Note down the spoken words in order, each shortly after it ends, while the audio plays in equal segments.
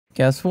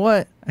Guess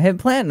what? I hit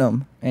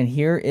platinum, and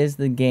here is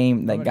the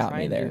game that got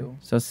me there.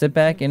 So sit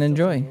back and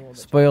enjoy.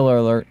 Spoiler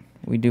alert,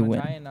 we do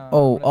win.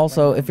 Oh,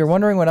 also, if you're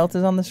wondering what else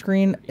is on the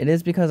screen, it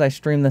is because I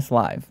streamed this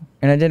live.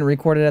 And I didn't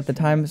record it at the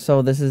time,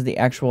 so this is the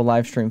actual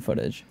live stream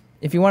footage.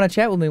 If you want to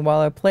chat with me while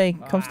I play,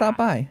 come stop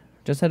by.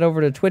 Just head over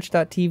to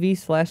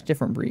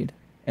twitch.tv/differentbreed.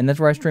 And that's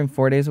where I stream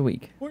 4 days a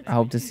week. I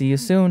hope to see you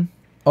soon.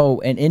 Oh,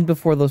 and in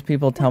before those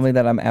people tell me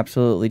that I'm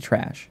absolutely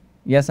trash.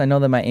 Yes, I know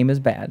that my aim is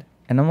bad,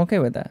 and I'm okay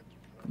with that.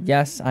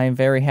 Yes, I am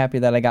very happy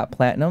that I got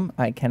platinum.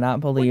 I cannot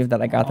believe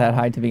that I got that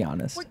high, to be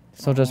honest.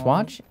 So just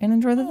watch and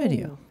enjoy the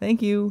video.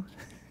 Thank you.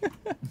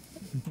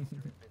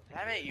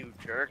 Damn it, you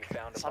jerk.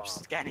 Stop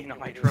scanning on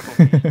my dribble.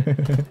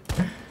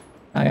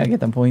 I gotta get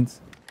them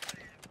points.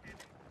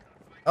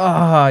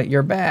 Ah,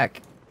 you're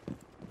back.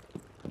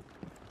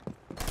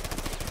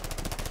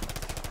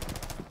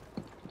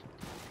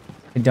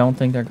 I don't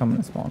think they're coming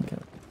to spawn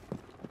kill.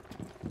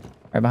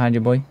 Right behind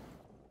you, boy.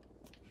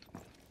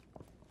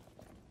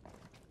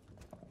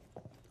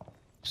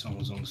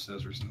 Someone's on the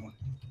stairs recently.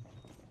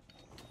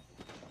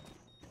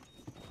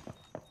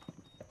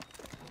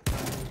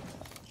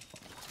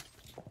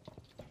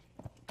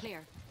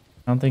 Clear.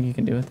 I don't think you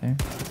can do it there.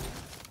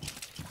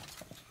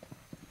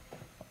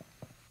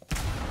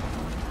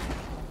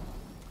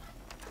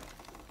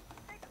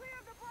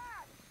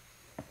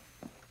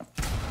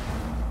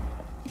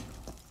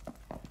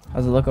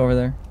 How's it look over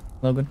there,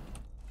 Logan?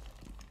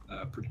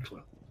 Pretty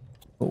clear.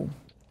 Cool.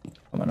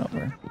 Coming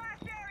over.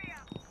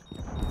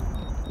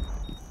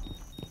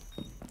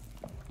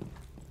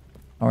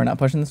 Oh, we're not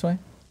pushing this way?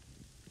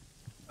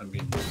 I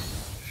mean,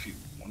 if you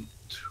want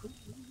to.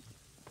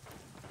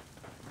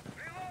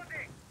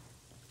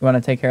 You want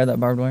to take care of that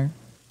barbed wire?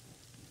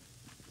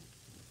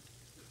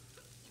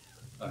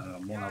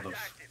 One out of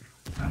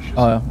ashes.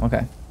 Oh,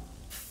 okay.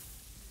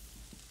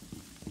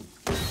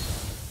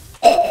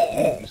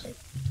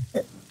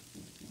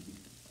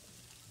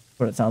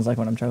 What it sounds like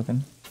when I'm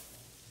choking.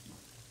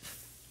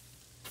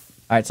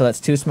 All right, so that's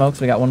 2 smokes.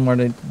 We got one more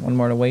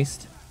to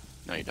waste.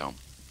 No, you don't.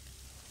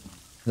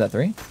 Is that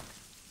 3?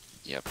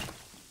 Yep.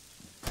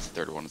 The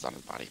third one is on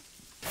his body.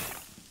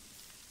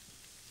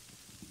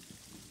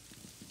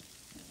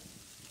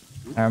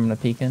 All right, I'm gonna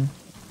peek in.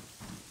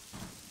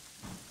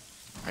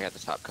 I got the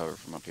top cover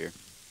from up here.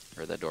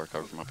 Or the door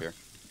cover from up here.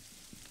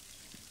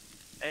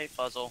 Hey,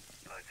 Fuzzle.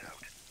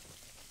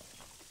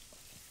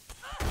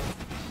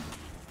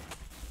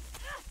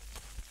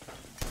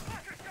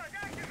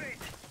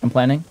 I'm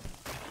planning.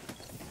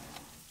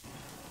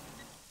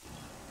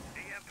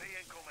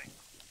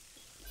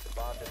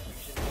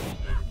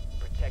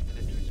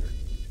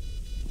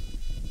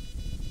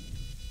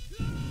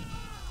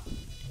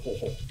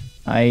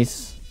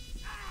 Nice.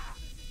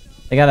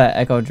 They got an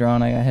echo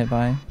drone I got hit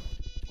by.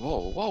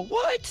 Whoa, whoa,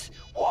 what?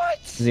 What?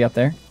 Is he up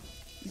there?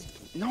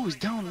 No, he's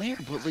down there,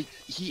 but like,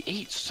 he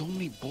ate so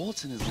many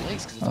bullets in his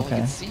legs because that's all I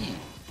Okay. could see.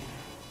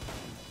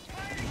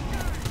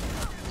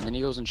 And then he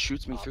goes and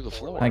shoots me through the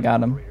floor. I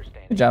got him.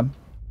 Good job.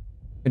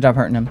 Good job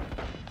hurting him.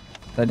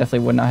 I definitely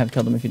would not have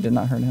killed him if you did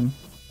not hurt him.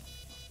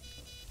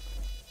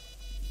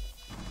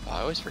 Oh,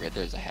 I always forget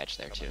there's a hatch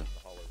there too.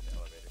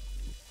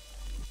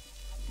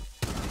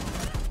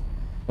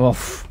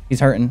 Oof, he's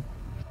hurting.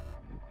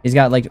 He's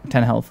got like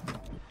 10 health.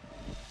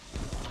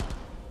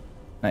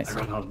 Nice. I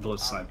ran out of blood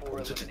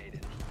sniper.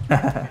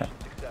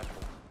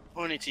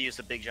 Who needs to use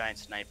the big giant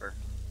sniper?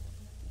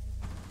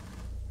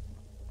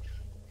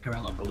 I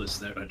ran out of bullets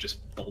there and I just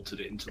bolted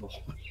it into the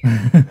hole.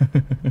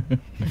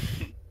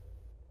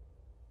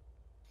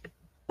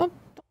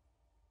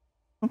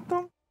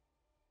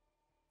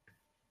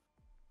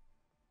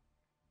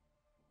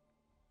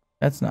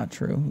 That's not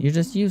true. You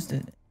just used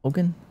it,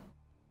 Logan.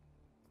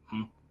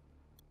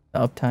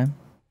 The uptime.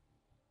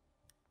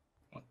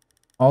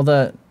 All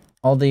the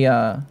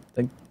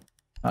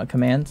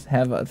commands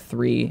have a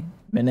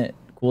 3-minute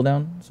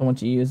cooldown. So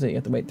once you use it, you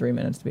have to wait 3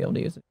 minutes to be able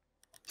to use it.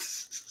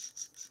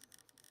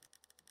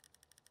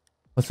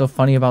 What's so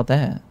funny about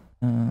that?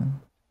 I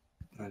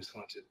just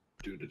wanted to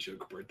do the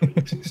joke break, but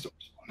you see stop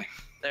spawning.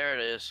 There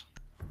it is.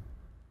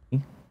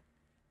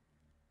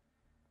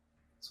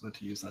 So I had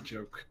to use that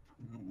joke.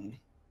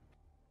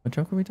 What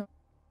joke are we talking?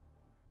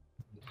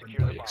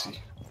 Dixie.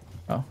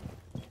 Oh,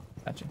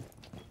 gotcha.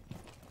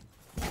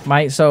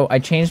 So I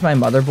changed my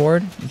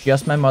motherboard,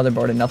 just my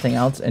motherboard and nothing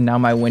else, and now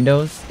my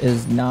Windows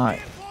is not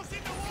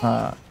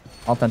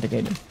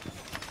authenticated.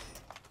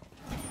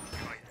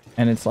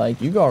 And it's like,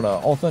 you gotta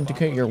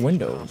authenticate your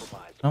Windows.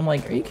 I'm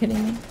like, are you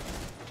kidding me?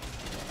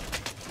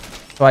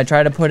 So I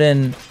tried to put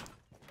in,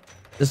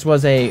 this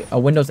was a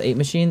Windows 8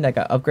 machine that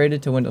got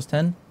upgraded to Windows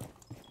 10. And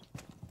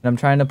I'm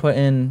trying to put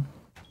in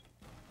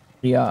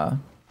the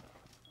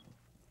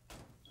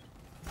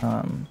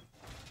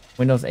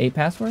Windows 8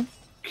 password.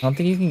 I don't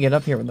think you can get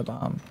up here with the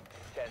bomb.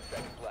 10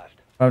 seconds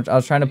left. I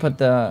was trying to put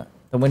the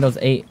Windows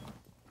 8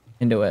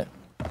 into it.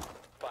 5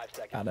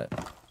 seconds. Got it.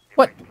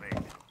 What?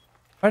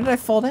 Why did I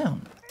fall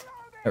down?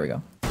 There we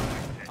go.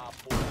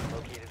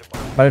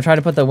 But I tried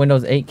to put the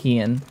Windows 8 key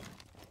in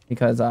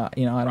because,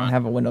 you know, I don't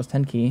have a Windows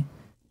 10 key.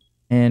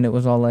 And it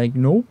was all like,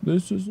 nope,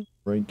 this isn't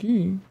the right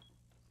key.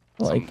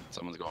 Like,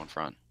 someone's going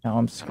front. now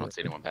I'm I screwed. don't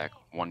see anyone back.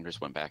 One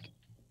just went back.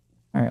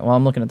 All right, well,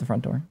 I'm looking at the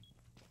front door.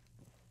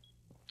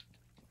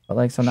 But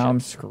like, so now I'm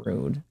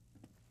screwed.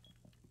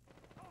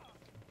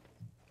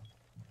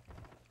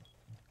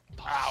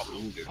 Ow!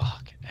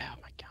 Fuck! Oh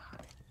my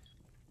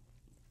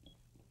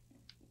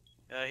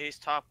god! He's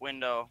top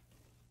window.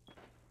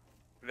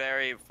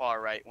 Very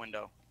far right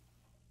window.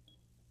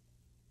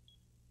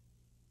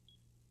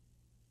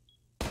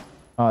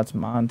 Oh, it's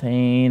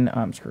Montaigne.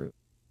 I'm screwed.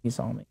 He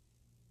saw me.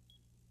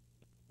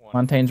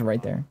 Montaigne's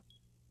right there.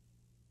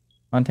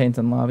 Montaigne's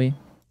in lobby.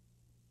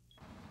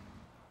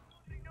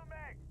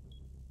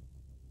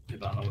 Yeah,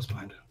 but I was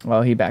behind it.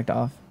 Well, he backed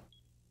off.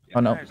 Yeah,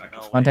 Oh no. There's no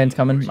way. Montaigne's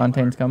coming.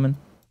 Montaigne's coming.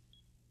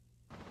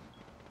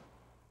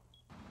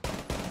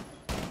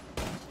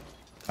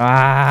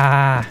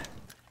 Ah!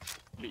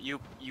 You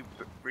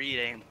read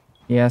aim.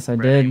 Yes, I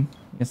did.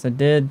 Yes, I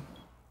did.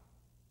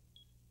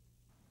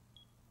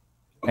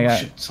 Oh I got-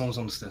 shit, someone's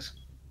on the stairs.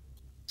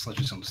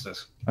 Sledge's on the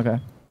stairs. Okay.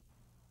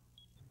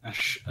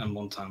 Ash and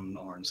one time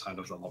are inside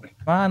of the lobby.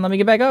 Come on, let me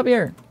get back up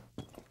here.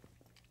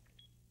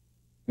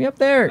 Me up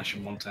there. Ash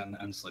and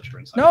 110 and Sledge are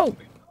inside No. the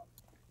lobby.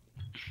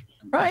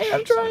 And Right, Ash,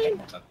 I'm Sledge, trying.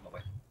 110 lobby.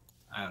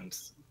 And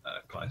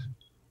Clyde.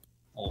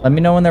 All Let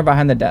me know when they're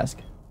behind the desk.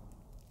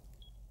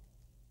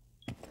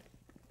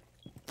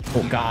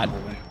 Oh god.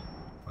 hallway.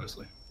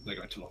 Mostly. They're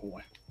going to the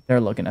hallway.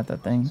 They're looking at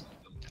that thing.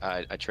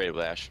 I traded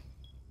with Ash.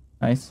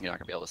 Nice. You're not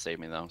gonna be able to save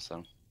me though,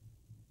 so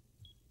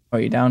Oh,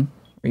 you down?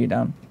 Are you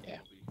down? yeah,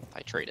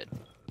 I traded.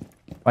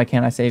 Why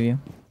can't I save you?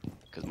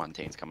 Because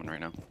Montaigne's coming right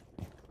now.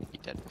 He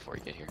dead before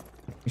you get here.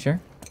 You sure?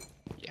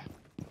 Yeah,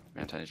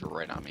 Montaigne's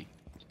right on me.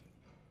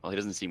 Well, he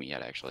doesn't see me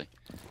yet, actually.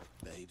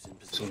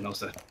 Someone else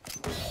there.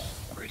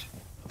 Great.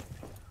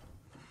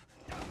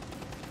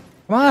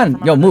 Come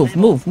on. Yo, move,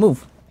 move,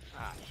 move.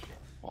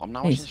 Well, I'm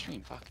not watching Jeez. the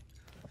stream. Fuck.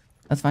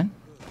 That's fine.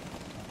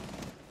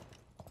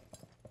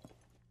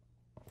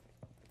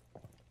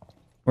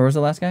 Where was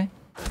the last guy?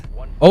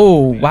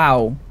 Oh,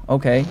 wow.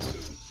 Okay.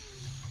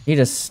 He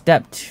just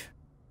stepped.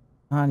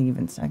 Not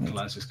even seconds.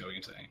 Clyde's just going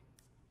into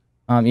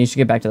A. You should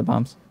get back to the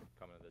bombs.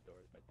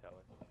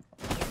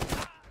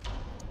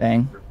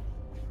 Dang.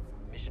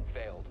 Mission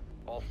failed.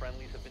 All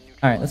friendlies have been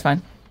neutralized. Alright, that's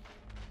fine.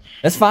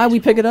 That's fine. We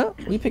pick it up.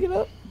 We pick it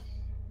up.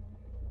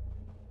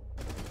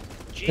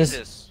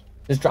 Jesus.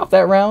 Just drop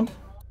that round.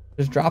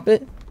 Just drop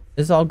it.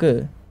 It's all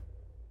good.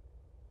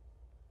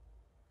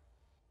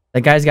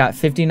 That guy's got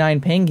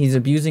 59 ping. He's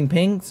abusing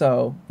ping,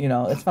 so, you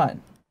know, it's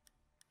fine.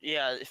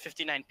 Yeah,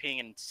 59 ping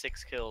and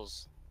 6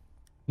 kills.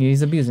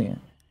 He's abusing it.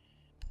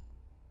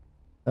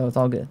 So it's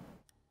all good.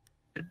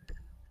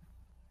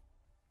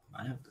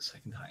 I have the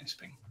second highest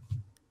ping.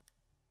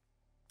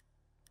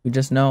 We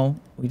just know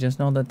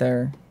that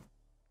they're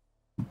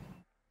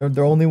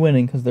only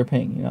winning because they're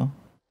ping, you know?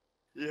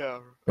 Yeah.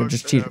 They're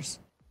just cheaters.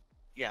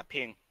 Yeah,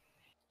 ping.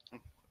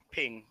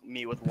 Ping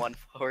me with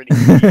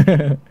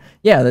 140.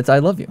 Yeah, that's I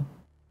love you.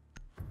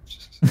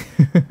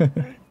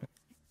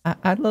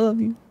 I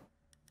love you.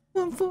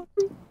 140.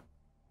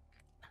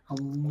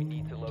 We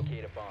need to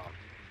locate a bomb.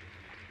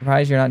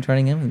 Surprised you're not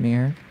joining in with me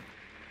here.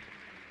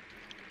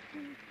 I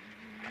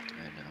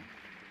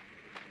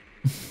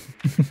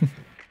know.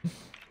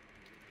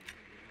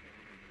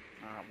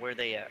 Where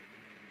they at?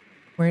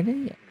 Where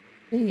they at?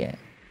 They at?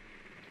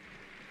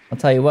 I'll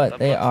tell you what,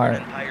 they Sublet's are for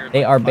an entire,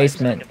 like, 5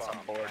 basement. seconds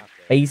on board.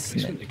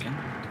 Basement.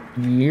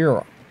 Again.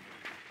 Yeah.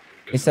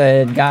 They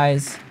said,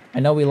 guys, I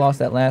know we lost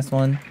that last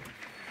one,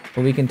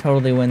 but we can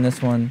totally win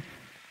this one.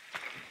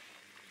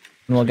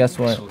 And well, guess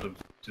what? Sort of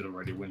did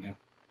already win here.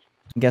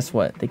 Guess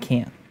what? They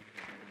can't.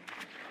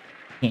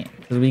 Can't.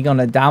 Because we're going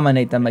to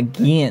dominate them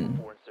again.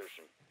 Before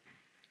insertion.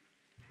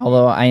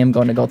 Although I am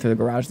going to go through the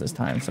garage this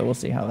time, so we'll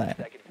see how that.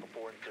 Seconds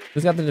before insertion.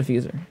 Who's got the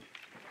diffuser?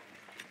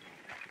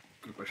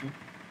 Good question.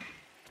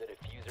 The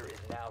diffuser is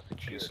now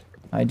secured.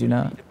 I do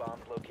not. Proceed to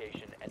bomb's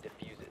location and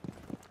defuse it.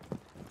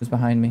 Who's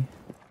behind me?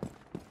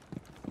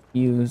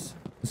 Fuse.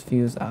 Who's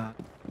fuse? Ah.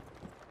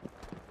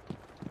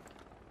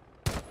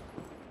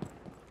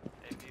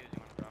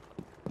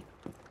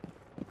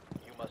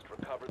 You must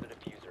recover the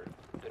diffuser.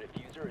 The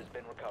diffuser has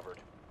been recovered.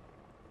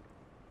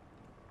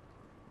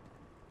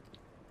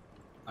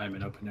 I'm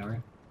in open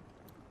area.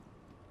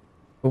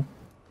 Cool.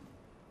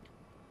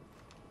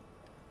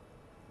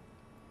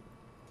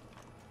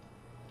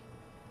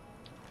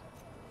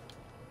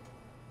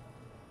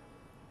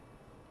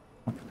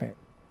 I'm prepared.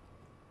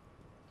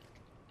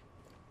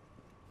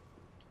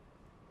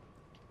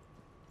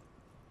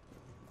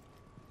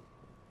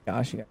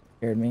 Gosh, you guys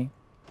scared me.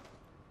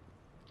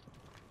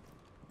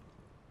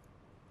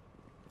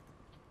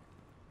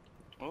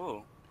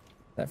 Ooh.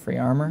 That free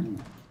armor?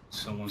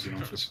 Someone's in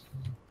the office.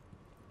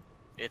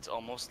 It's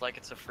almost like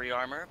it's a free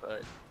armor,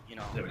 but, you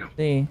know. There we go.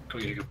 See, Go,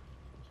 you go.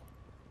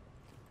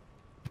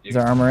 is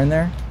there armor in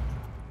there?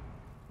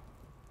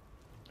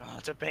 Oh,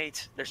 it's a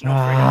bait. There's no free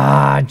armor.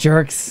 Ah,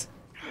 jerks.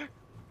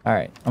 All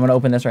right, I'm gonna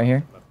open this right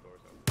here.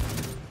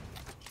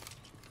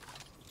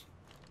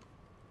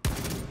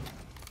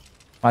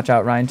 Watch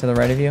out, Ryan, to the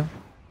right of you.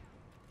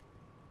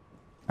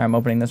 I'm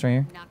opening this right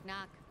here. Knock,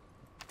 knock.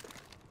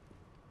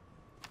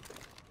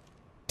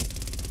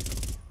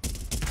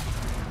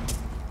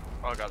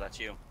 Oh god, that's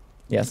you.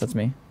 Yes, that's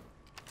me.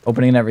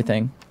 Opening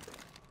everything.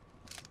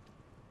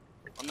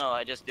 Well, no,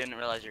 I just didn't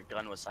realize your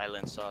gun was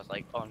silenced, so I was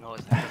like, oh no,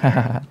 is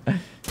that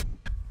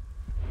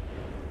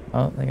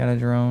Oh, they got a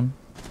drone.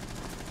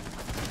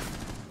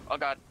 Oh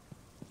god.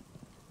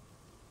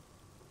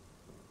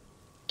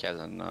 Kaz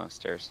on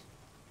stairs.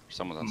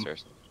 Someone's on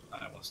stairs.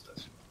 I was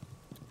dead.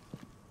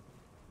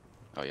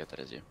 Oh yeah, that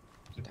is you.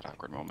 That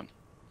awkward moment.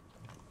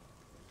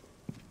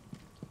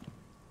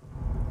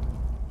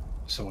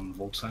 Someone on the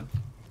vault side.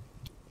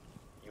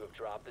 You have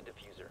dropped the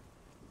diffuser.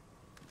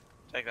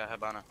 Take that,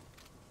 Habana.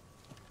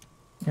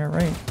 Yeah,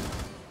 right.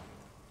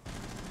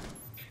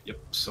 Yep,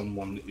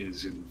 someone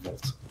is in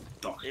vault.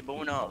 Dock. Hey,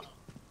 Bruno.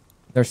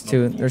 There's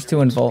two. There's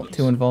two in vault.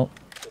 Two in vault.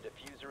 The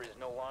diffuser is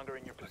no longer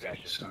in your Okay,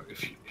 possession. so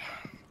if you,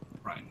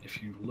 Ryan,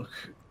 if you look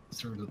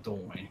through the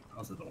doorway,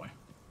 other doorway,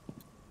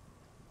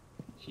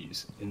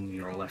 he's in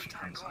your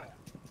left-hand side.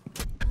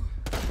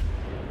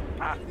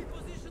 Ah.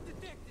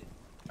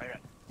 Okay.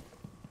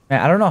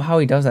 Man, I don't know how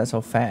he does that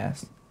so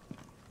fast.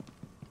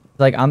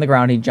 Like on the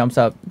ground, he jumps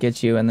up,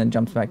 gets you, and then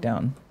jumps back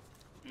down.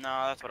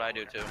 No, that's what I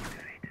do too.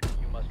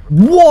 You must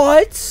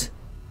What?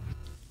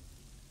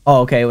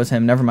 Oh, okay, it was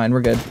him. Never mind.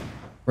 We're good.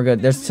 We're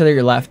good. There's to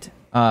your left.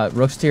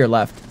 Rook's to your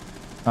left.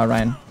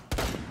 Ryan.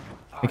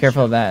 Be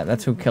careful of that.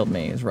 That's who killed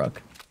me. Is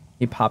Rook.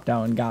 He popped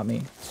out and got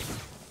me.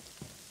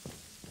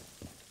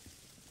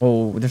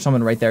 Oh, there's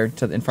someone right there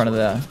to in front of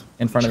the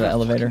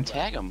elevator.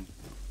 Tag him.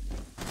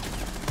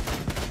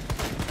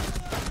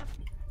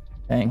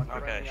 Dang.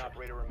 Okay.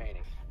 operator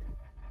remaining.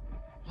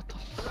 What the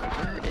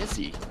fuck? Where is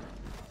he?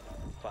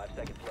 5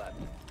 seconds left.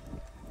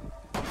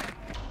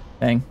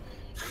 Dang.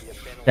 We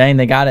have been Dang,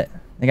 they got it.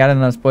 They got it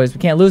on us, boys. We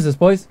can't lose this,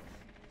 boys.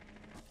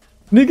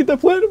 Need to get that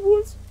platinum,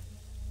 boys.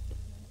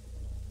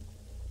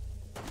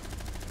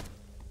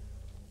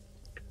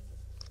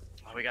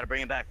 Oh, we gotta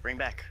bring it back. Bring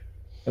back.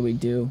 Yeah, we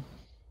do.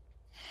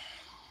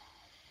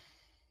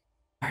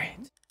 All right.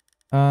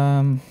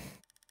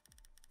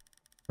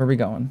 Where are we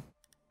going?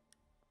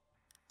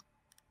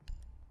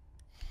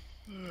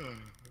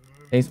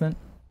 Basement?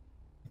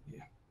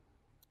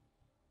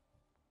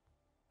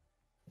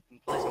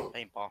 Play some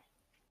paintball.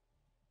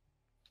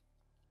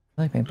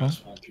 I like paintball.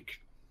 Small peek.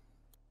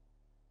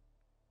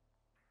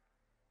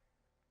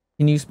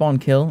 Can you spawn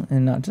kill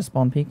and not just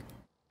spawn peek?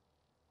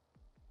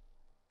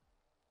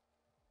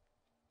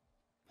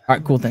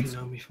 Alright, cool, thanks. You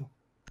know me for?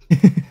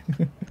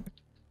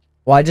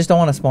 Well, I just don't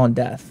want to spawn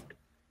death.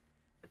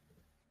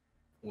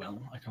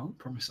 Well, I can't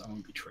promise I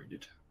won't be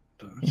traded,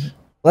 but Well,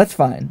 that's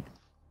fine.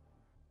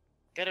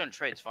 Get on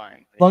trade's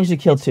fine. As long as you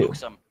kill two. Spook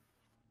some.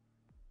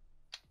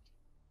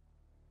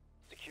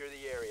 secure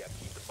the area.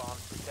 Keep the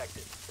bombs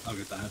protected. I'll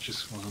get the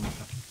hatches while I'm up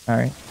there.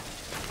 Alright.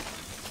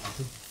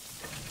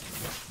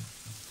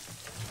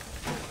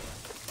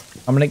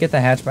 I'm gonna get the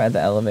hatch by the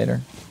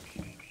elevator.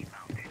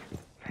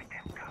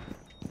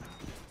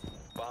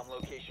 Bomb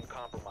location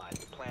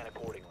compromised. Plan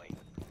accordingly.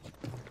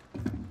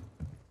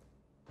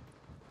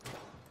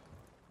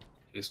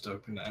 It's to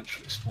open to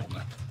actually spawn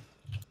there.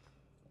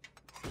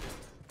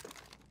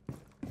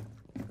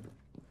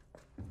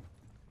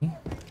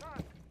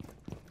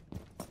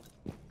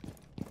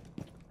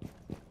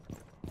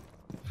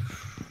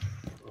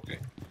 Okay.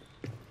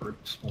 For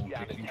spawn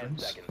Down to picking 10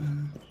 drones.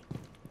 seconds.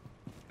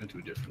 Go to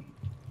a different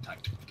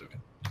tactic of doing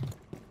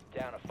it.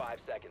 Down to 5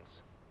 seconds.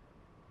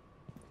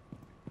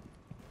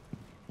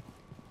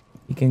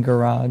 You can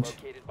garage.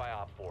 Located by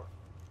Op 4.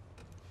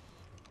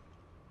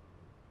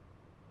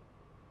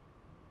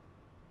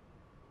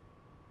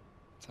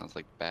 Sounds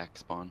like back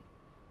spawn.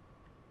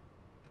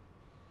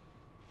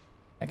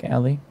 Back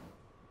alley.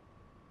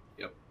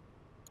 Yep.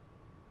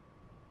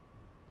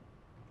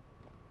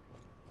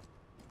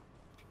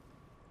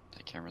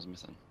 That camera's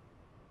missing.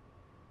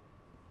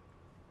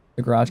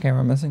 The garage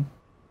camera missing.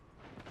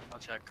 I'll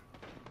check.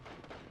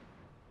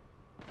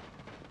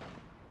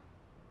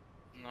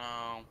 No.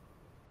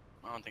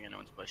 I don't think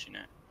anyone's pushing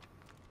it.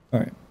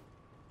 Alright.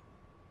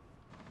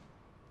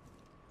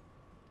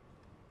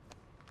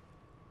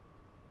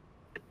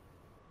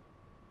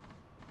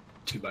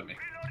 Two by me.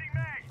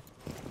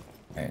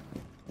 Alright.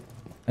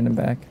 Send him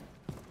back.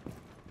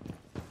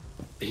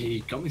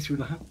 He got me through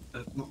the hatch,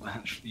 not the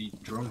hatch, the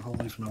drone hole,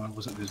 even though I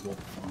wasn't visible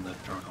on the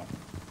drone hole.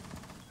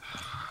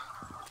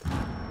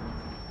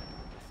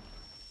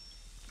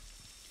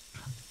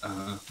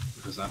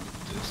 Because that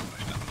did so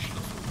much damage.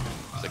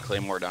 There's a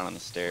claymore down on the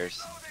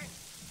stairs.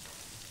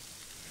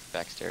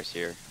 Back stairs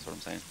here, that's what I'm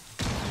saying.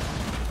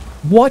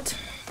 What?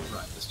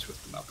 Right, there's two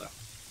of them out there.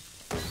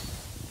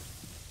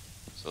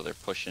 So they're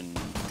pushing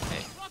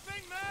A.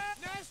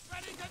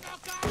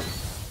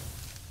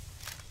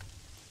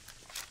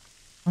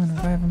 Oh, no,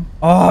 revive him.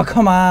 Oh,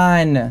 come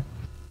on!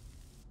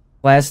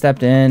 Laz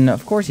stepped in.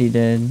 Of course he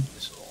did.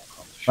 This will all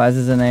come to Laz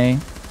is an A.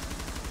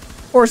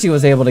 Of course he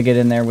was able to get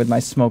in there with my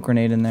smoke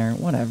grenade in there.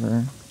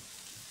 Whatever.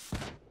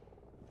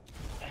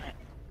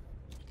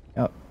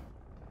 Yep.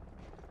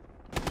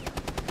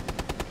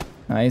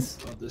 Nice.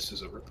 Oh, this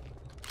is a rip.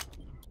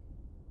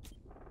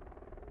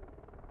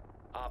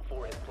 Op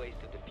 4 has placed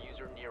a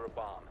diffuser near a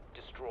bomb.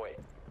 Destroy it.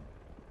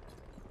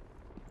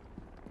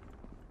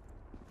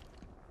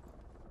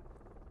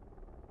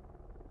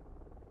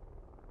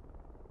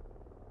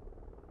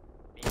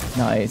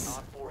 Nice.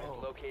 Op 4 has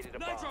located a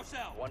bomb.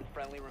 One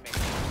friendly remaining.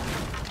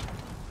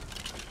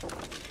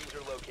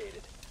 Diffuser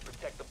located.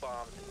 Protect the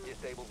bombs and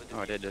disable the diffuser.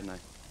 Oh, I did, didn't I?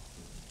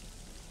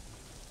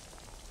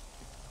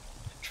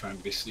 Try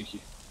and be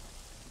sneaky.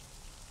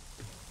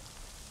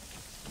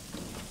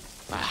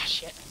 Ah,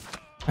 shit.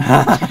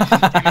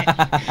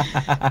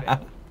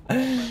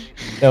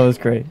 That was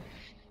great.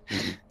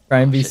 Try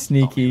and be Shit, fell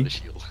me on sneaky. the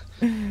shield.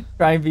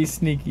 Try and be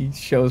sneaky.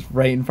 Shows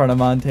right in front of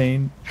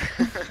Montaigne.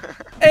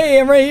 Hey,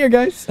 I'm right here,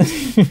 guys. Be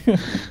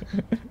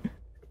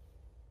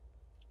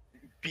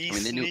I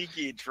mean, they knew-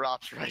 sneaky,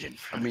 drops right in I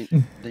front. mean,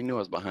 they knew I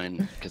was behind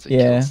because they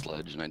Yeah. killed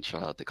Sledge and I'd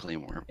shot out the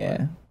Claymore. But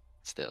Yeah.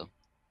 still.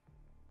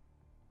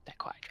 That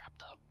quiet drop,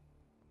 though.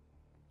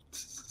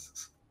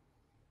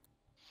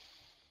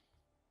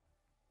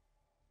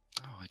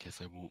 Oh, I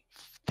guess I won't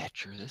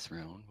fetch her this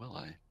round, will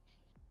I?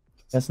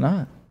 Guess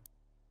not.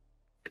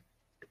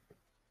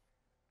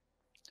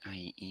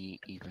 I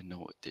ain't even know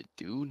what to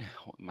do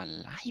now in my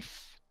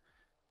life.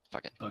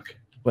 Fuck it. Okay.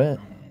 What?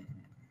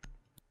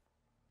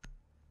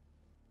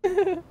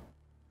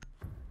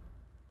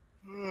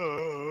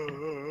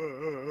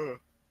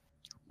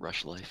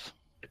 Rush life.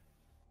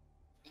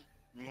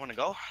 You wanna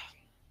go?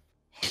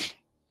 It's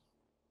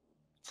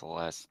the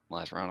last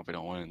round if we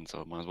don't win,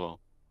 so might as well.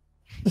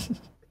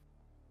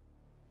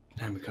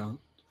 And we can't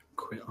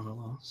quit on a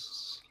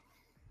loss.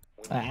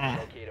 We need to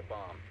locate a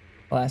bomb.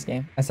 Last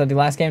game. I said the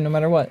last game no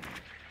matter what.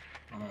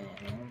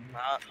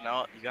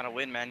 No, you gotta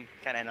win, man.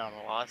 Can't end on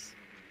a loss.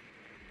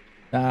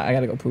 I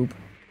gotta go poop. I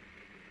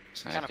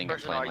What kind of think I'm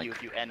person playing are you like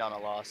if you end on a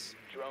loss?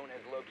 Drone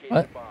has located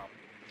What? a bomb.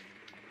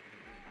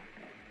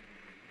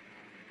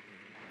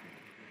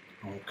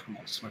 Oh, come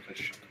on, smoke a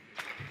shot.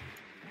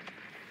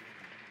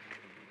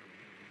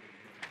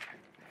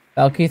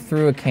 Valky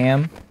threw a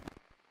cam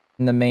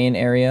in the main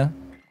area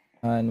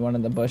in one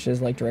of the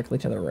bushes, like directly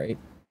to the right.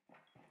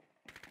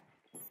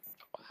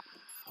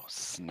 oh,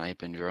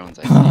 sniping drones.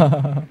 I see.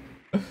 10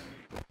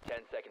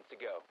 seconds to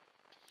go.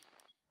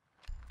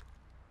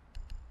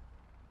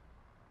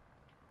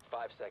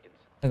 5 seconds.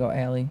 I go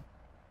alley.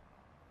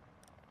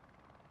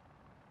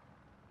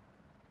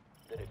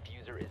 The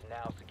diffuser is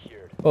now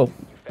secured. Oh, You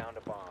found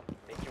a bomb.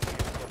 Make your way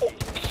to the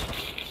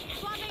location.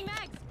 Swapping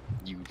mags.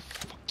 You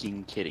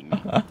fucking kidding me?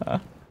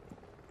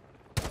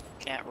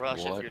 Can't rush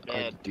What if you're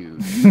dead. a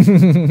dude.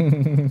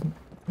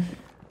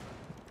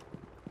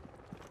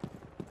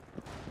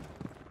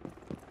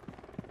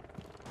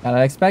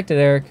 Gotta expect it,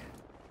 Eric.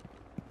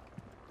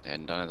 I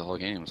hadn't done it the whole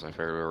game, so I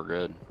figured we were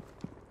good.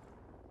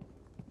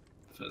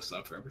 First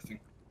up for everything.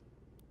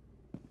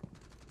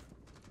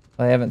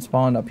 Well, they haven't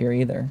spawned up here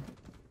either.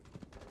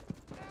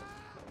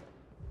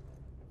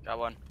 Got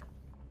one.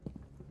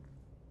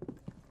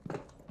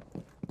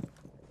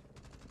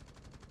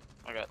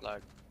 I got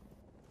lag.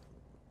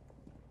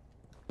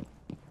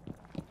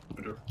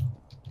 Window.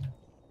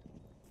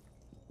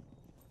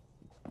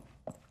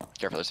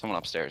 Careful, there's someone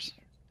upstairs.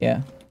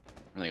 Yeah.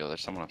 There you go,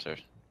 there's someone upstairs.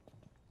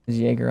 Is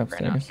Jaeger Ran out,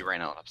 upstairs? he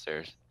ran out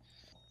upstairs.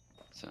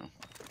 So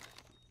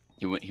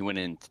he went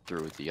in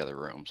through the other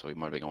room, so he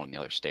might have been going the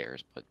other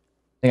stairs, but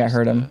I think I just,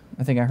 heard him.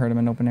 I think I heard him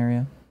in open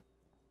area.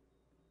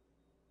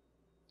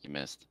 he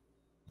missed.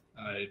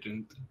 I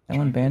didn't. That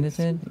one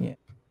bandited? Yeah.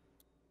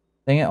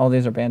 Dang it, all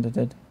these are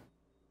bandited.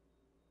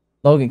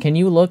 Logan, can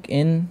you look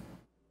in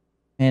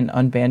and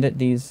unbandit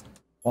these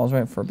walls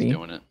right for B? He's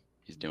doing it.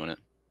 He's doing it.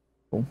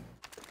 Cool.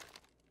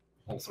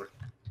 All three.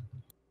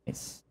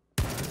 Nice.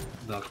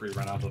 Valkyrie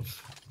ran out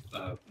of.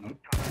 Nope.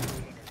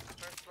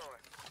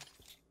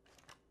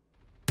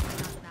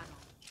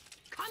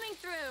 Coming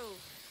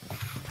through.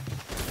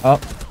 Oh.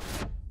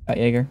 Got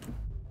Jaeger.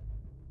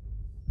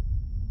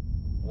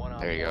 One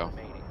There you op go.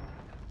 remaining.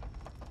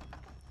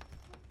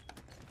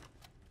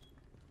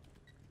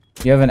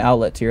 You have an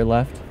outlet to your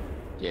left.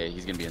 Yeah,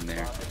 he's gonna be in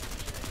there.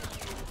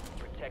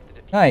 Protect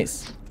the diffuser.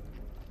 Nice.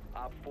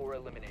 Op 4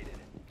 eliminated.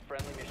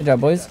 Friendly mission Good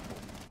job, boys. successful.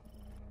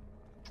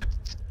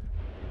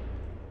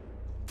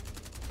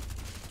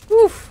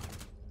 Woof.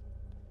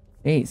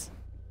 Jeez.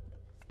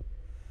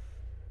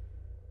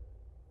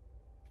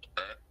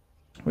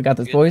 We got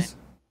this, Good, boys.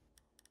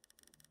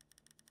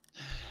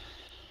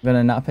 I'm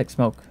gonna not pick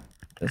smoke,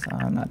 because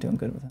I'm not doing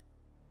good with it.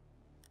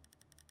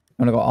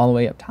 I'm gonna go all the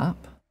way up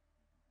top.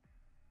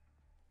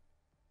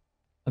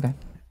 Okay.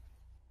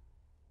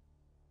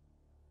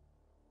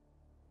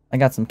 I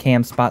got some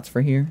cam spots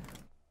for here.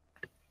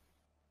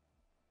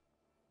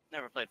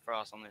 Never played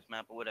Frost on this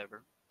map, but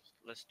whatever.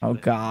 Let's do Oh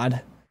it.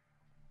 God.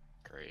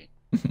 Great.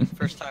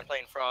 First time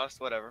playing Frost,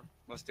 whatever.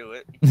 Let's do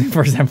it.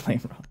 First time playing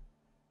Frost.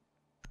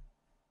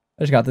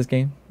 I just got this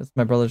game. This is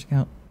my brother's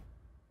account.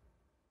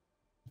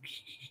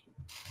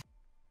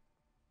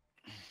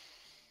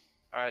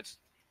 Alright.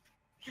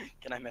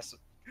 Can I mess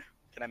with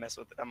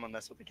I'm gonna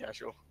mess with the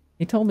casual.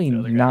 He told me The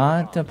other guy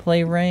not to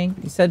play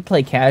rank. He said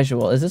play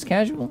casual. Is this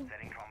casual?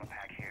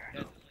 Yeah,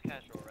 this is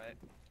casual, right?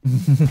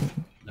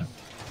 No.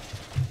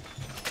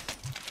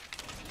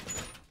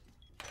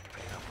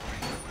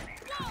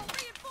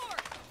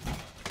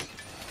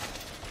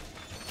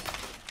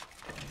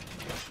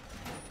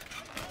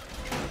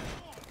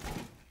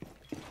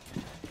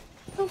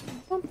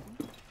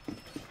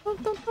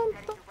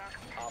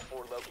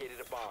 located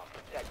a bomb.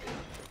 Protect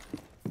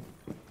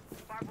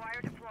it. Barbed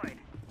wire deployed.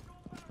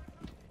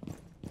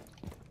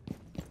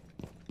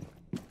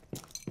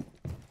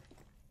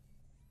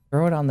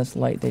 Throw it on this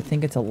light. They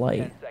think it's a 10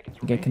 light. seconds They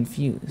get remaining.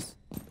 confused.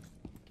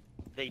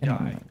 They They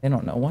don't, die. know. They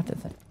don't know what to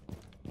think.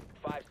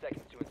 5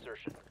 seconds to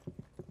insertion.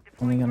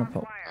 Only gonna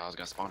poke. I was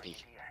gonna spawn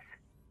peek.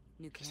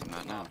 New Guess I'm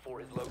not now. Op 4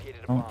 has located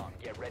a Oh. bomb.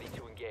 Get ready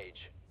to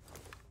engage.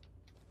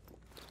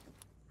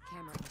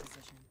 camera in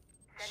position.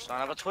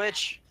 Son of a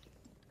Twitch.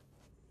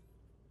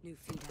 New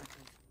feed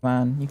active. Come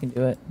on, you can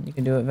do it. You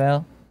can do it,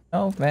 Val.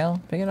 Oh,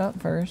 Val, pick it up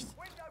first.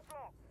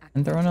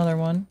 And throw another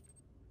one.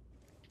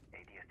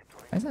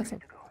 Why is that so...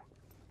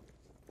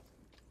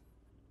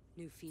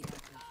 New feed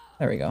active.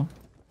 There we go.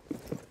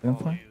 Go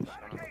for it. You son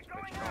of a bitch.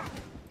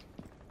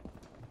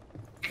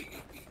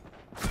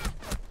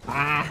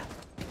 Ah!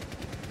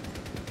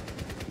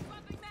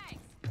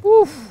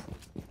 Woof!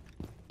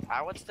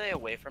 I would stay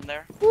away from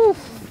there.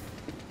 Woof!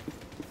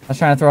 I was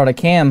trying to throw out a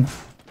cam.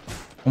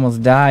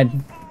 Almost died.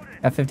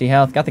 Got 50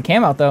 health. Got the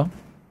cam out, though.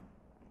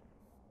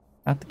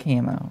 Got the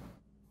cam out.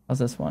 How's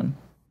this one?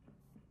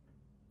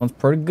 One's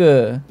pretty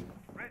good.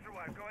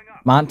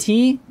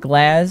 Monty,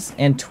 Glaz,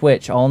 and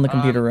Twitch all in the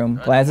computer room.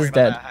 Don't Glaz worry is about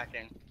dead. that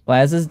hacking.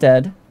 Glaz is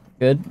dead.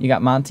 Good. You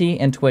got Monty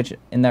and Twitch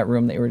in that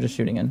room that you were just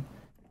shooting in.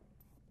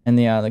 In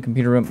the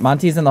computer room.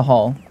 Monty's in the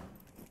hall.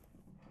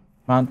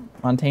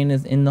 Montaigne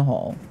is in the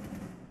hall.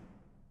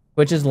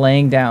 Twitch is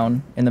laying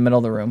down in the middle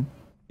of the room.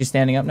 She's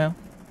standing up now.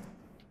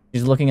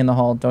 She's looking in the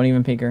hall. Don't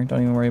even peek her.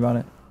 Don't even worry about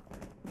it.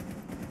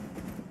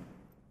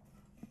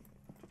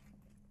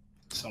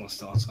 Someone's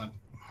still outside.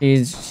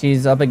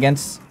 She's up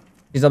against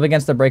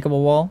the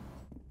breakable wall.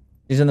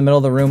 She's in the middle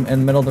of the room. In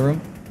the middle of the room.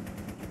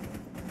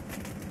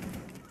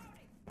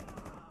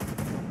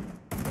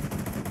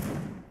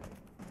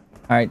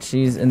 All right,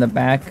 she's in the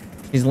back.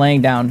 She's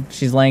laying down.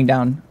 She's laying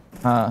down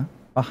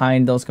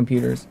behind those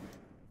computers.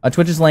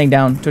 Twitch is laying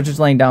down. Twitch is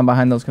laying down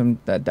behind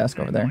that desk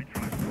over there.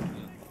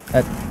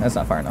 That's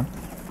not far enough.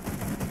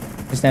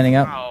 She's standing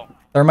up. Oh,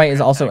 Thermite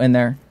is also in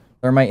there.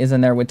 Thermite is in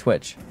there with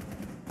Twitch.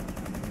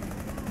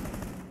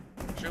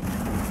 shoot.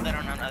 They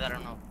don't know. They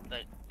don't know.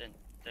 They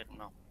don't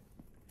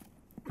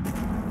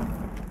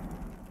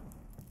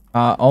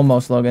know.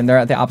 Almost, Logan. They're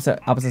at the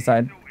opposite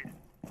side.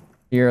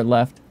 Your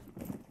left.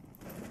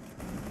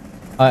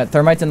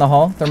 Thermite's in the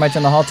hall. Thermite's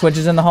in the hall. Twitch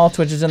is in the hall.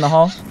 Twitch is in the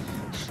hall.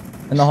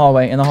 In the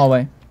hallway. In the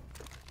hallway.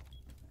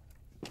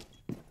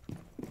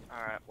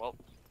 Alright, well.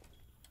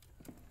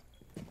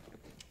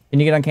 Can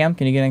you get on cam?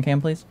 Can you get on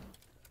cam, please?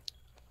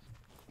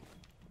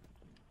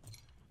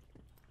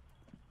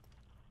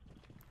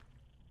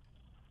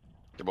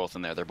 They're both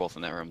in there. They're both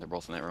in that room. They're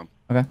both in that room.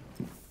 Okay.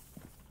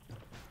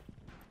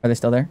 Are they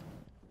still there?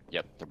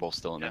 Yep, they're both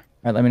still in there. All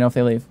right, let me know if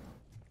they leave.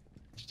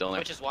 Still in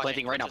there. Twitch is watching.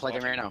 Planting right now. Twitch is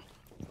Planting right watching.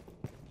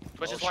 now.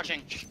 Twitch is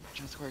watching.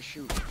 Just where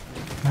shoot.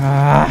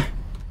 Ah.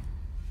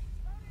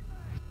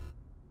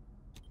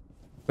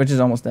 Twitch is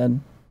almost dead.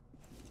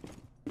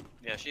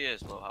 Yeah, she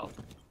is low health.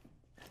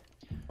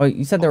 Oh,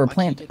 you said they were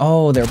planting.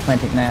 Oh, they were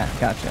planting that.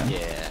 Gotcha.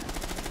 Yeah.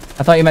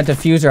 I thought you meant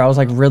diffuser. I was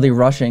like really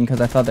rushing because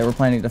I thought they were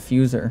planting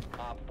diffuser.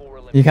 Op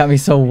 4 You got me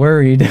so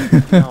worried.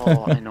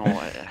 No, I know.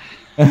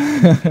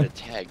 I could have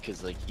tagged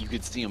because like you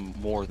could see him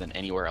more than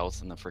anywhere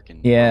else in the freaking.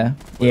 Yeah, room,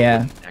 but it yeah.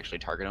 wouldn't actually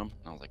target him.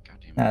 I was like, God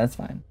damn it. Nah, that's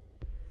fine.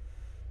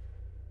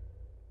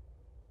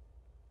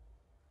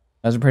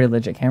 That was a pretty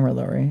legit camera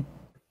though, right?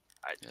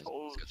 I Yeah,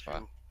 told it's a good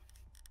spot. you.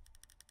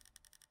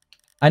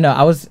 I know.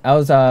 I was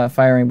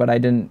firing, but I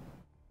didn't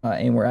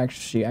aim where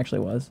she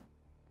actually was.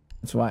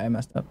 That's why I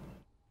messed up.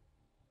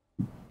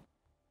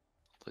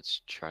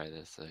 Let's try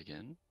this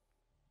again.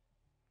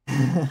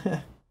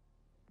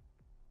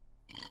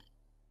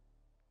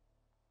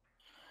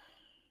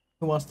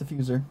 Who wants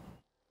diffuser?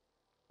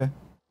 Okay.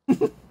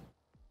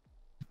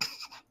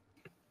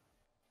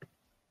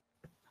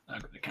 I'm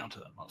gonna counter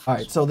that motherfucker. All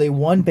right, so they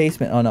won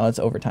basement. Oh no, it's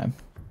overtime.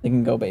 They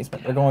can go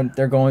basement.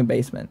 They're going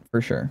basement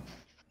for sure.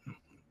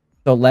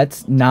 So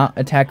let's not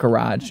attack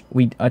garage.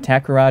 We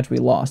attack garage, we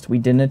lost. We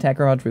didn't attack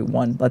garage, we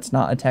won. Let's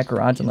not attack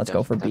garage and let's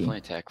go for B. Definitely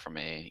attack from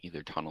A,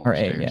 either tunnel Or or A,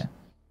 stairs.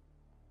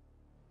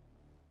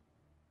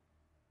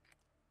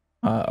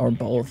 yeah. Or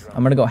both.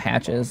 I'm gonna go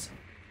hatches.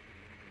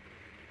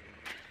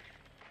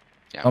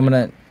 Yeah, I'm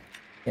gonna,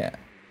 yeah.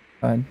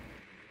 Go ahead.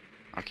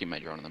 I'll keep my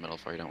drone in the middle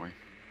for you. Don't worry.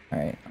 All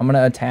right, I'm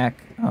gonna attack.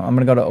 I'm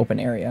gonna go to open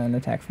area and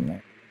attack from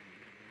there.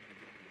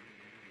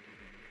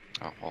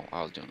 Oh well,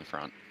 I was doing the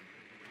front.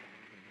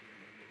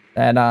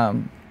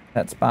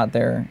 That spot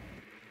there,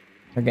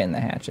 they're getting the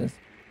hatches.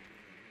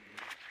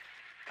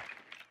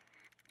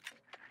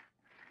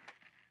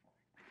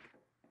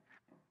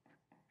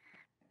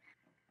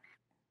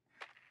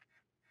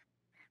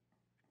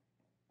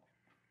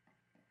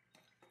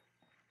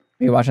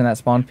 Are you watching that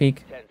spawn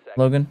peak, 10 seconds.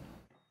 Logan?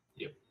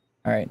 Yep.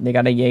 All right, they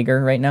got a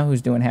Jaeger right now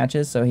who's doing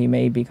hatches, so he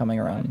may be coming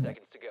 5 around.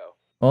 seconds to go.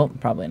 Well,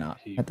 probably not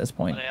at this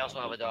point. They also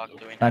have a dog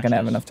doing Not gonna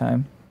have hatches. enough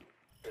time.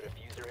 The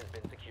diffuser has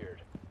been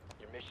secured.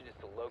 Your mission is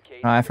to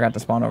locate. Oh, I forgot to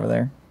spawn over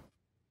there.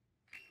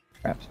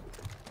 Crap.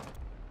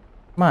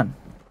 Come on.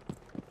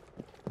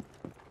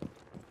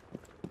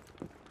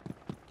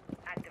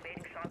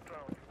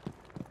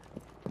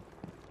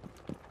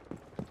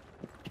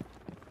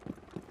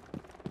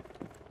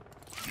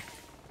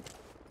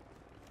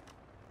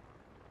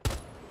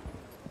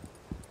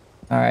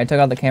 Alright, I took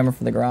out the camera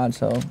for the garage,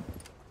 so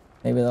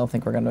maybe they'll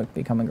think we're gonna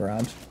become a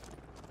garage.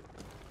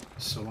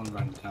 Someone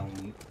ran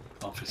down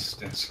office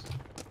stairs.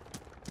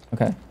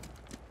 Okay.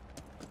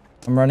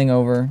 I'm running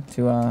over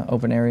to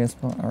open area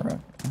spot, or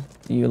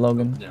to you,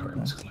 Logan. There it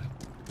was.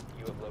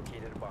 You have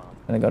located a bomb.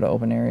 Gonna go to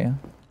open area.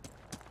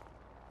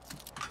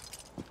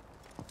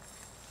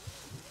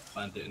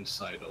 Land it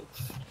inside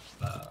of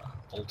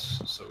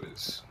bolts, so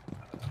is.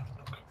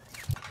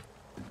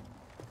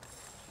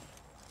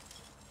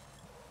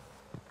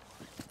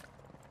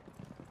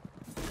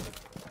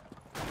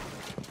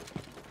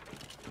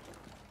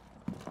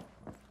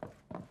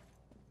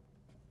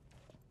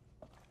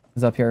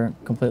 Is up here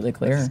completely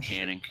clear?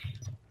 Scanning.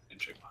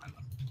 Didn't check behind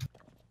them.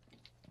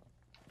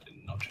 Did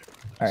not check.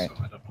 All right. So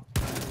I don't know.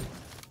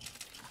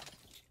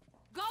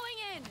 Going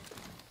in.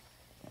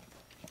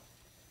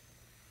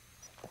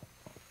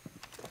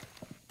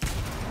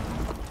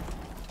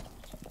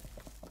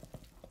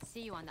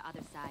 See you on the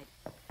other side.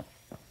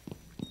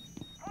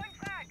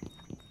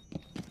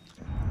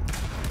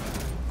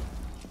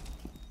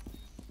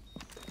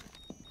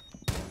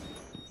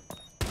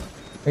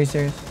 Are you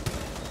serious?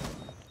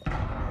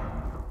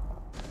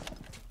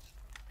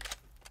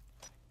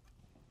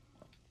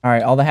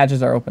 Alright, all the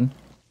hatches are open.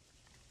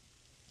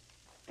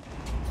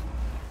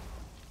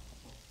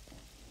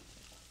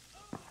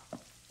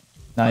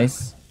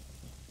 Nice.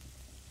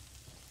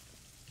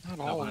 Not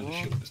No, all behind of the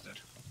them. shield is dead.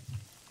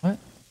 What?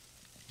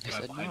 I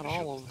said behind not the all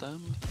shield of is dead.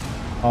 them.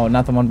 Oh,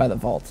 not the one by the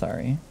vault,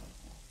 sorry.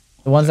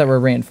 The ones that were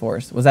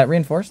reinforced. Was that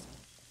reinforced?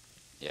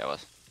 Yeah, it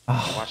was.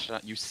 Oh. I watched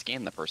it. You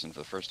scanned the person for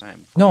the first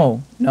time.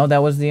 No,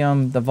 that was the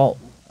vault.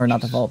 Or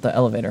not the vault, the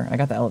elevator. I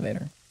got the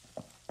elevator.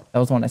 That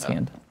was the one I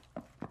scanned.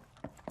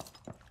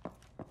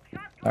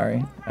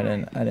 Sorry, I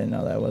didn't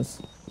know that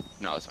was.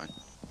 No, it's fine.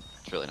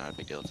 It's really not a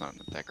big deal. It's not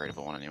that great of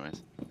a one,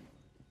 anyways.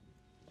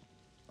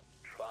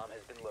 Bomb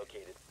has been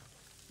located.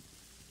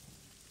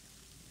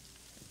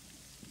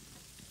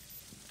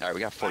 All right,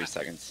 we got 40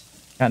 seconds.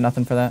 Got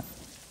nothing for that.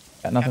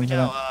 Got nothing for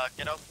Capital, that.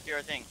 get off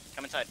your thing.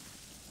 Come inside.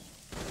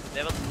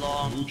 They have a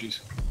long. Oh,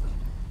 jeez. I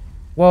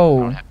Whoa.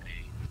 don't have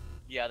any.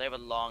 Yeah, they have a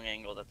long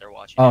angle that they're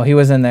watching. Oh, he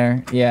was in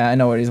there. Yeah, I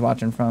know what he's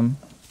watching from.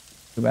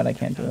 Too bad I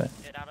can't do it.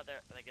 Get out of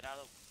there. Like, get out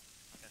of.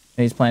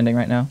 He's planting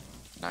right now.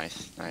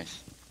 Nice,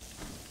 nice.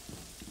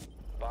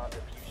 Bomb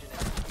diffusion.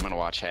 I'm gonna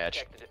watch hatch.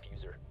 Check the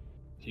diffuser.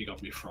 He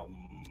got me from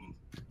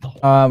the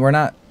hole. We're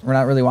not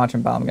really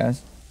watching bomb,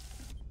 guys.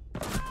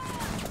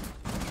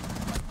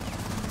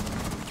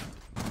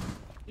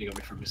 He got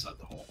me from inside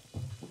the hole,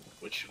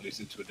 which leads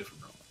into a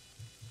different room.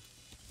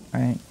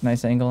 Alright,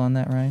 nice angle on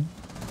that, Ryan.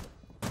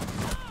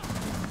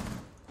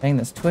 Dang,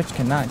 this Twitch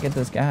cannot get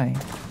this guy.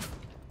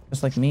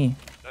 Just like me.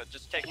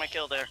 Just take my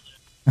kill there.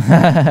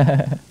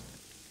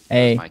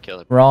 Hey, My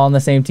killer. we're all on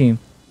the same team.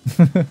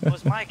 It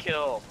was my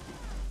kill.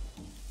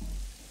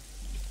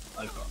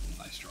 I've got a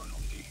nice drone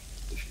on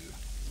the diffuser.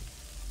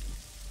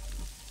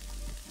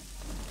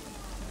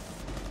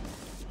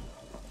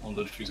 On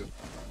the diffuser.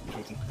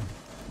 Shooting.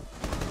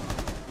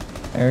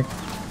 Eric,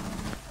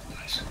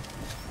 Nice.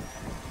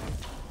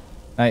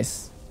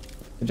 nice.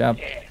 Good job.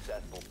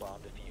 Successful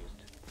bomb diffused.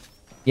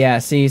 Yeah,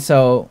 see,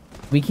 so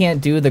we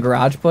can't do the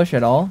garage push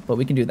at all, but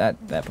we can do that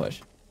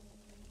push.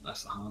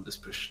 That's the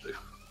hardest push to do.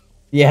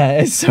 Yeah,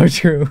 it's so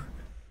true.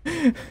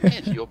 Yeah,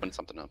 if you open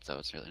something up, though,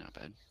 it's really not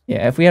bad.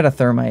 Yeah, if we had a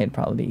thermite, it'd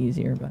probably be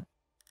easier, but.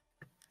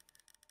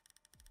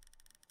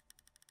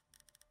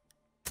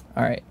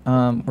 Alright,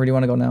 where do you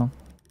want to go now?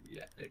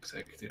 Yeah,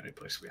 exactly. The only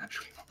place we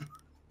actually want.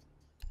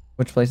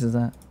 Which place is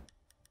that?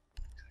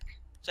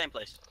 Same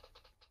place.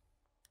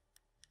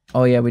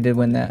 Oh yeah, we did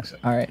win that.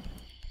 Exactly. Alright.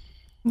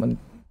 When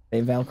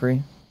they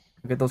Valkyrie.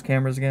 Look at those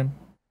cameras again.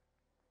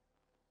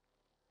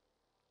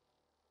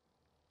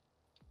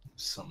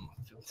 Some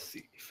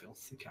filthy,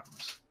 filthy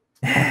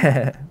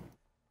cameras.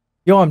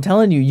 Yo, I'm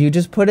telling you, you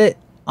just put it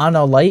on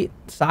a light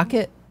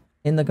socket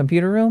in the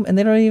computer room and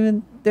they don't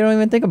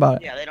even think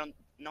about it. Yeah, they don't.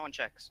 No one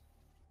checks.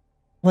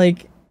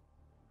 Like,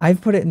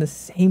 I've put it in the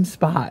same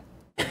spot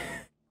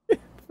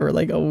for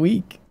like a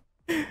week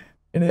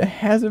and it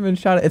hasn't been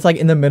shot. It's like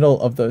in the middle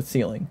of the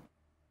ceiling.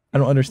 I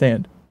don't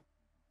understand.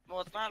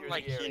 Well, it's not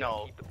like, you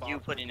know, you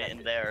putting it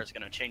in there is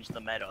gonna change the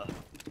meta.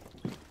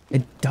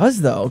 It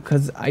does though,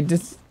 because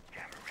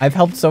I've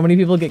helped so many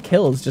people get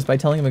kills just by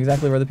telling them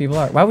exactly where the people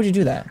are. Why would you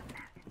do that? Are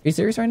you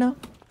serious right now?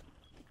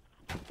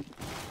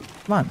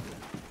 Come on.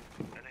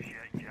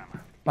 Come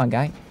on,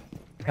 guy.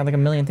 Got like a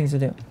million things to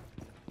do.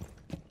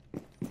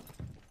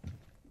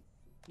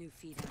 New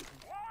feed active.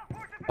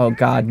 Oh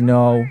god,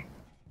 no.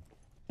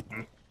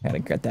 Gotta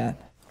get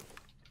that.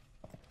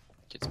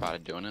 Get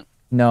spotted doing it.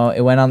 No,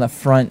 it went on the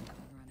front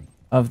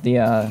Running. of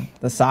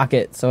the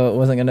socket, so it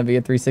wasn't gonna be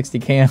a 360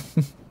 cam.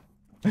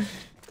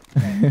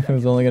 It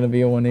was only gonna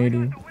be a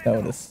 180. That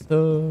would have sucked.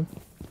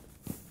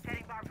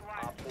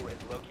 Op 4 has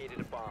located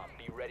a bomb.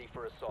 Be ready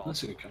for assault.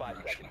 That's a good camera, 5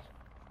 actually. seconds.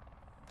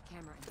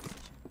 Camera in position.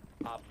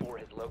 Op 4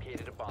 has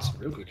located a bomb. That's a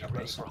real good Be camera,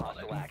 ready that's for not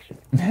bad, hostile eh? action.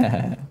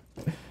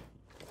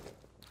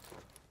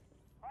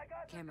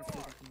 Camera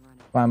feed up and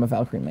running. Well, I'm a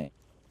Valkyrie mate.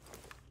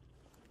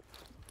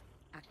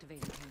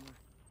 Activating.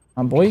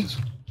 boy.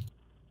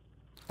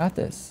 Got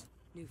this.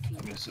 New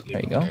feed.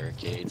 There you go.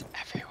 Barricades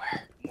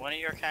everywhere. One of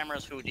your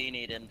cameras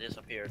Houdini'd and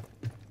disappeared.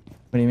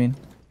 What do you mean?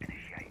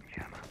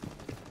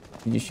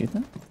 Did you shoot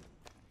them?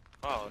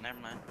 Oh, never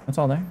mind. That's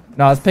all there.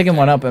 No, I was picking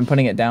one up and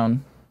putting it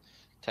down.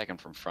 Attacking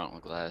from front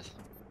with glass.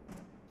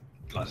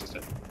 Glass is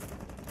dead.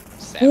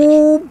 Savage.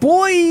 Oh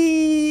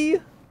boy!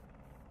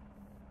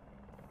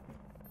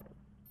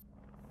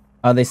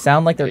 They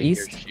sound like they're Okay, your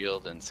east.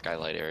 Shield and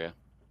skylight area.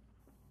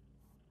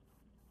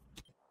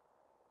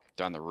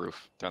 They're on the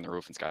roof. They're on the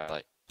roof and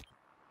skylight.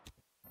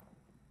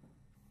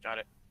 Got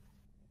it.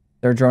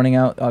 They're droning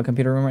out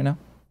computer room right now.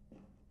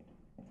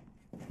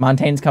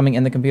 Montaigne's coming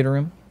in the computer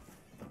room.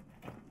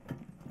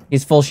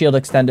 He's full shield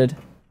extended.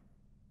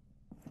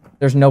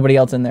 There's nobody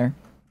else in there.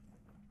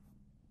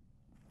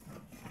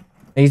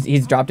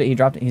 He's dropped it. He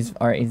dropped it. He's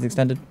all right. He's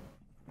extended.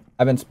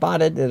 I've been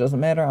spotted. It doesn't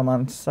matter. I'm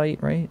on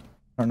site, right?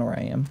 I don't know where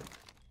I am.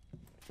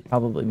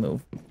 Probably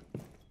move.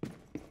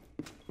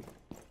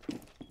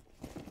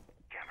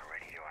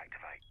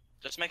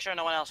 Just make sure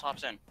no one else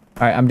hops in.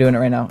 All right, I'm doing it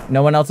right now.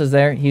 No one else is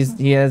there.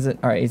 He has it.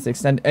 All right, he's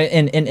extended.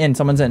 In.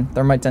 Someone's in.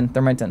 Thermite's in.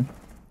 Thermite's in.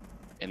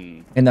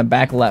 In the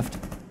back left.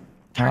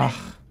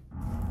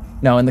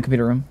 No, in the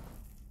computer room.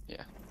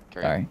 Yeah.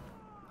 Sorry.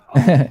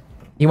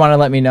 He wanted to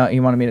let me know. He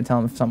wanted me to tell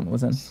him if someone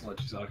was in.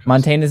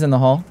 Montaigne is in the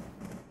hall.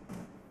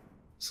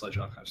 Sledge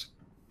archives.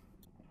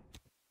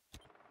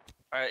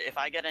 Alright, if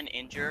I get an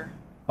injure,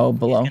 Oh,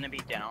 below. he's gonna be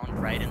down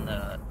right in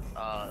the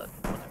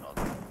what's it called?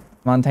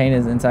 Montaigne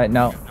is inside.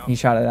 No, he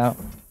shot it out.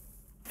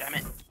 Damn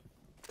it.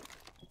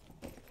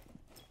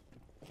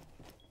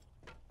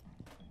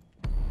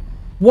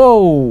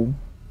 Whoa!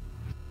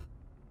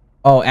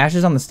 Oh, Ash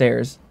is on the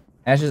stairs.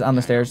 Ash is on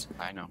the stairs.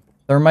 I know.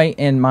 Thermite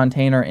and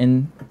Montaigne are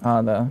in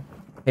the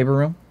paper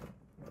room.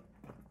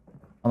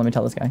 Oh, let me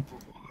tell this guy.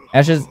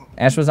 Ash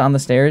was on the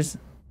stairs.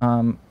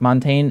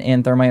 Montaigne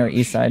and Thermite are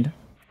east side.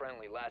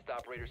 Friendly, last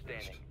operator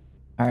standing.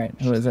 All right,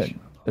 who is it?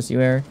 Just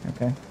you, Eric?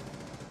 Okay.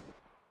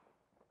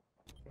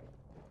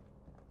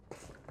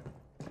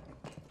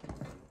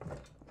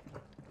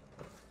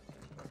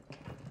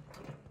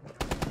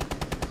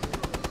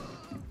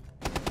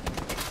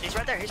 He's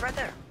right there, he's right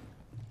there.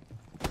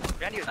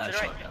 Behind you, to the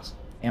right.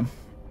 Damn.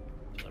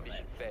 Mission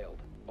failed.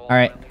 All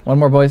right, one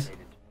more, boys.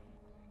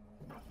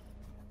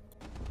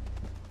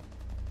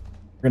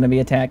 We're gonna be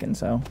attacking,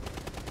 so.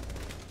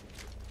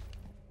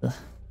 Ugh.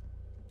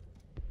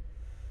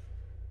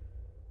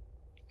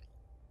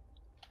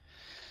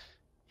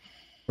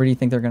 Where do you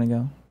think they're gonna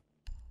go?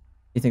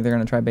 You think they're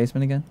gonna try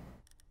basement again?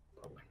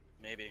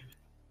 Maybe.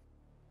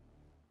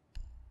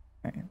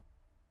 All right.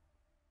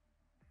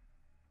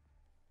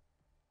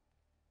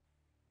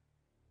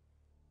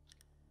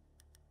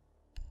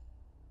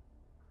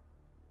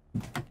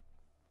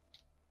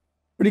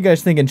 What do you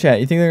guys think in chat?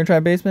 You think they're gonna try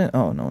basement?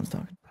 Oh, no one's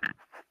talking.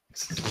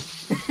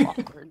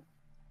 Awkward.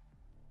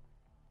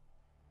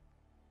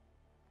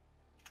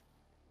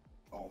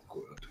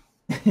 Awkward.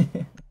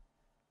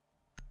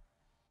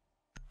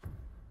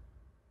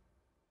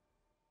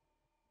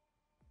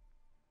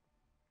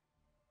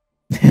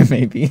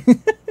 Maybe.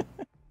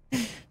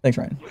 Thanks,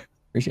 Ryan.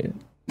 Appreciate it.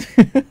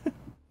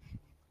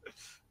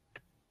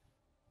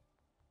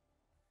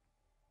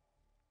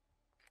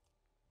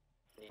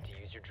 Need to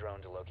use your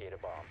drone to locate a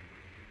bomb.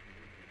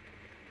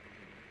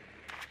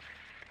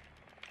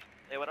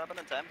 Hey, what happened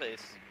to Temp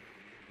Base?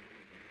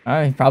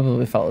 I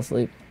probably fell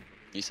asleep.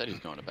 He said he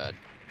was going to bed.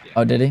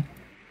 Oh, did he?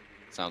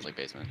 Sounds like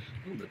basement.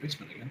 Oh, the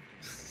basement again.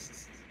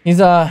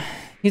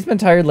 He's been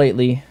tired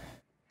lately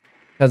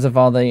because of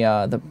all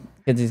the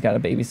kids he's got to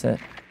babysit.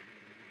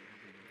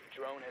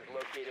 Drone has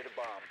located a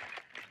bomb.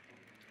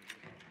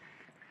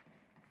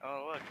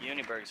 Oh, look,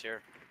 Uniberg's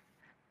here.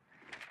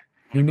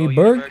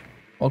 Uniberg,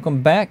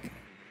 welcome back.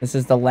 This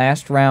is the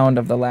last round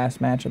of the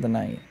last match of the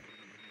night.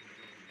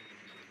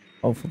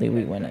 Hopefully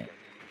we win it.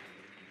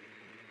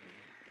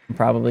 I'm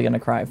probably gonna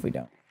cry if we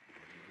don't.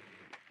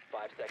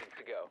 5 seconds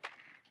to go.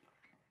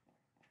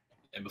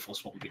 And before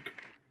swamp leak.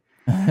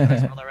 Smell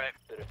that right?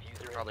 The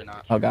diffuser is Probably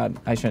not. Oh god,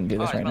 I shouldn't do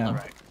this Oh, I right smell now.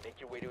 that right.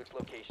 Make your way to its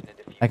location and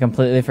defuse. I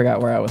completely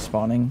forgot where I was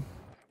spawning.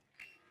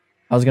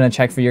 I was gonna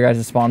check for your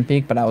guys' spawn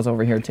peak, but I was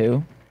over here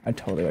too. I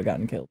totally would have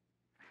gotten killed.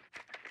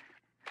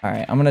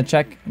 Alright, I'm gonna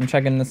check. I'm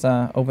checking this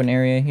open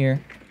area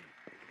here.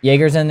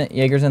 Jaeger's in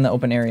the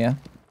open area.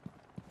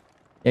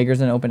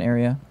 Jaeger's in open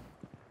area.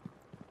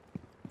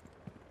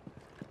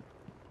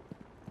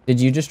 Did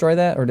you destroy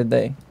that or did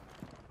they?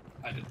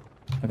 I did.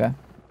 Okay.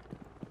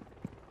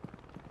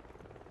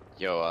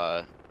 Yo,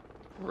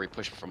 where we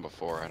pushed from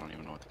before, I don't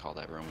even know what to call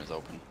that room, is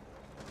open.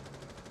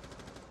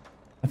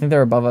 I think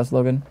they're above us,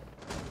 Logan.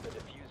 The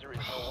diffuser is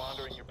no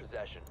longer in your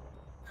possession.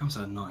 How's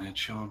that not hit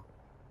Sean?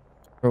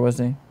 Where was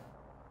he?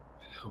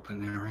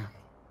 Open area.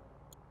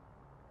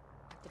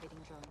 Activating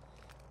drone.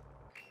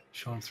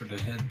 Sean through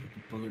the head, but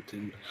the bullet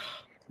didn't.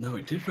 No,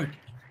 it did.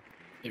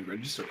 It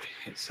registered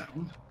a hit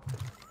sound.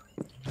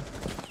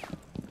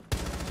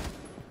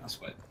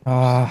 That's what.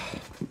 Ah,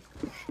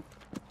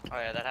 Oh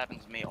yeah, that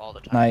happens to me all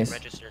the time. Nice. It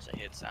registers a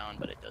hit sound,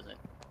 but it doesn't.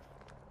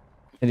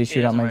 Did he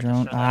shoot out my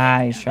drone?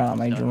 Ah, he shot out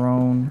my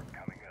drone.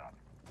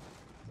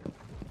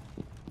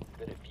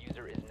 The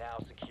diffuser is now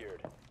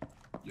secured.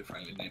 Your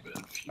friendly neighbor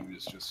and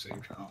Fuse just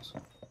saved your house.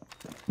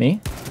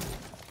 Me?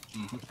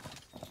 Mm-hmm.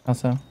 How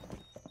so?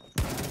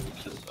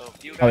 So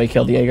if you Oh, he guys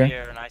killed look over Jaeger?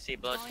 here and I see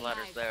blood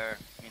splatters there,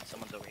 I mean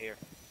someone's over here.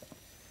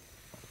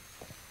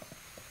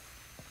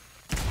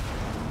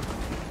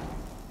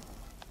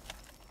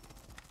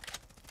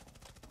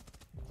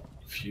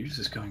 Fuse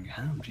is going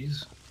ham,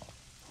 Jesus.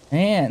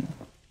 Man.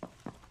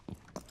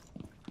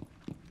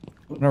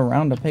 Went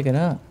around to pick it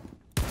up.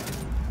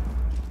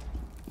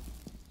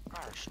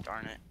 Gosh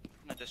darn it.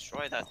 I'm gonna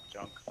destroy that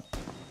junk.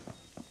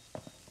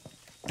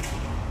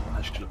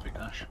 I should have picked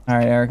Ash.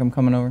 Alright, Eric, I'm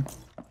coming over.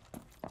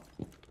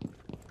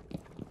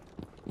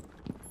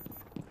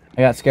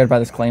 I got scared by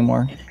this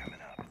claymore.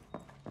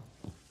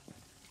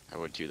 I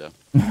would too, though.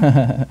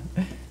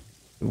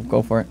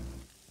 Go for it.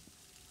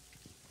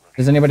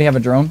 Does anybody have a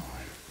drone?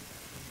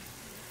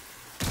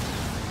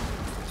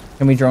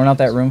 Can we drone out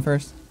that room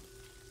first?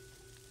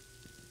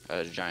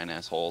 A giant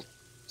asshole.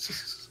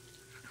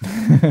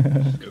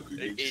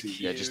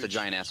 Yeah, just a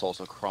giant asshole,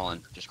 so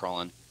crawling. Just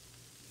crawling.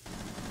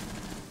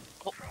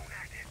 Oh.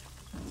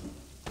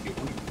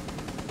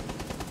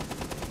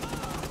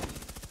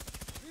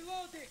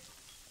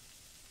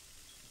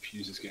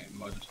 Fuse is getting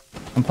mugged.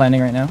 I'm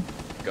planning right now.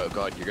 Go,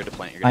 you're good to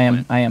plant. You're good I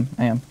to plant.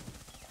 am.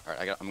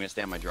 Alright, I'm gonna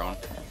stay on my drone.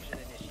 Diffusion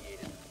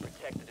initiated.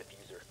 Protect the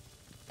diffuser.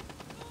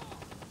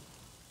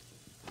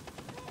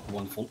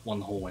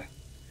 One hallway.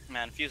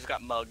 Man, Fuse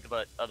got mugged,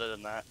 but other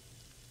than that.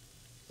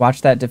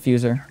 Watch that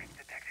diffuser.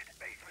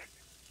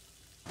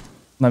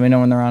 Let me know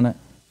when they're on it.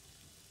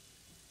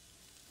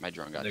 My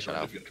drone got They shut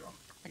got out. a good drone.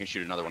 I can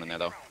shoot another one in there,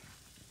 though.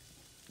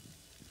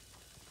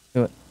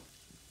 Do it.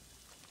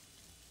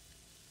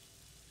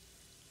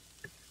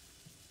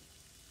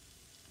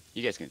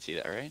 You guys can see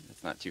that, right?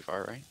 It's not too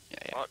far, right? Yeah,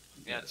 yeah. Oh,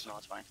 yeah, it's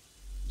fine.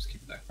 Just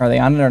keep it there. Are they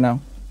on it or no?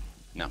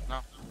 No.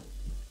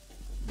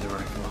 They're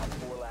running for Op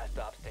 4 last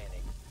stop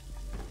standing.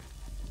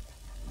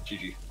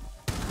 GG.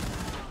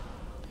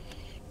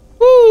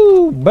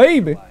 Woo,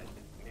 baby.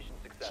 Mission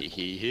successful. Hee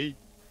hee hee.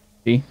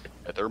 See?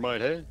 That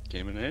thermite head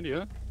came in handy,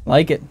 huh?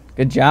 Like it.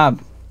 Good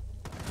job.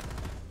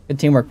 Good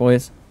teamwork,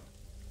 boys.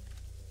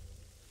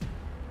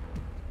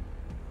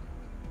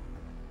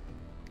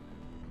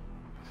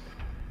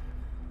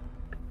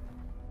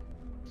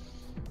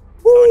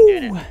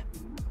 Did it.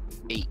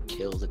 8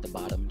 kills at the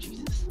bottom,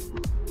 Jesus.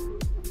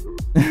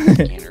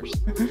 Scanners.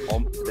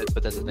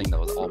 But that's the thing,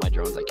 though, is all my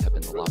drones I kept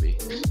in the lobby.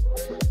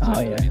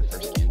 Oh, yeah.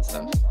 First scan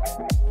stuff.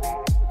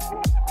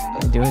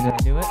 Did I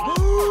do it?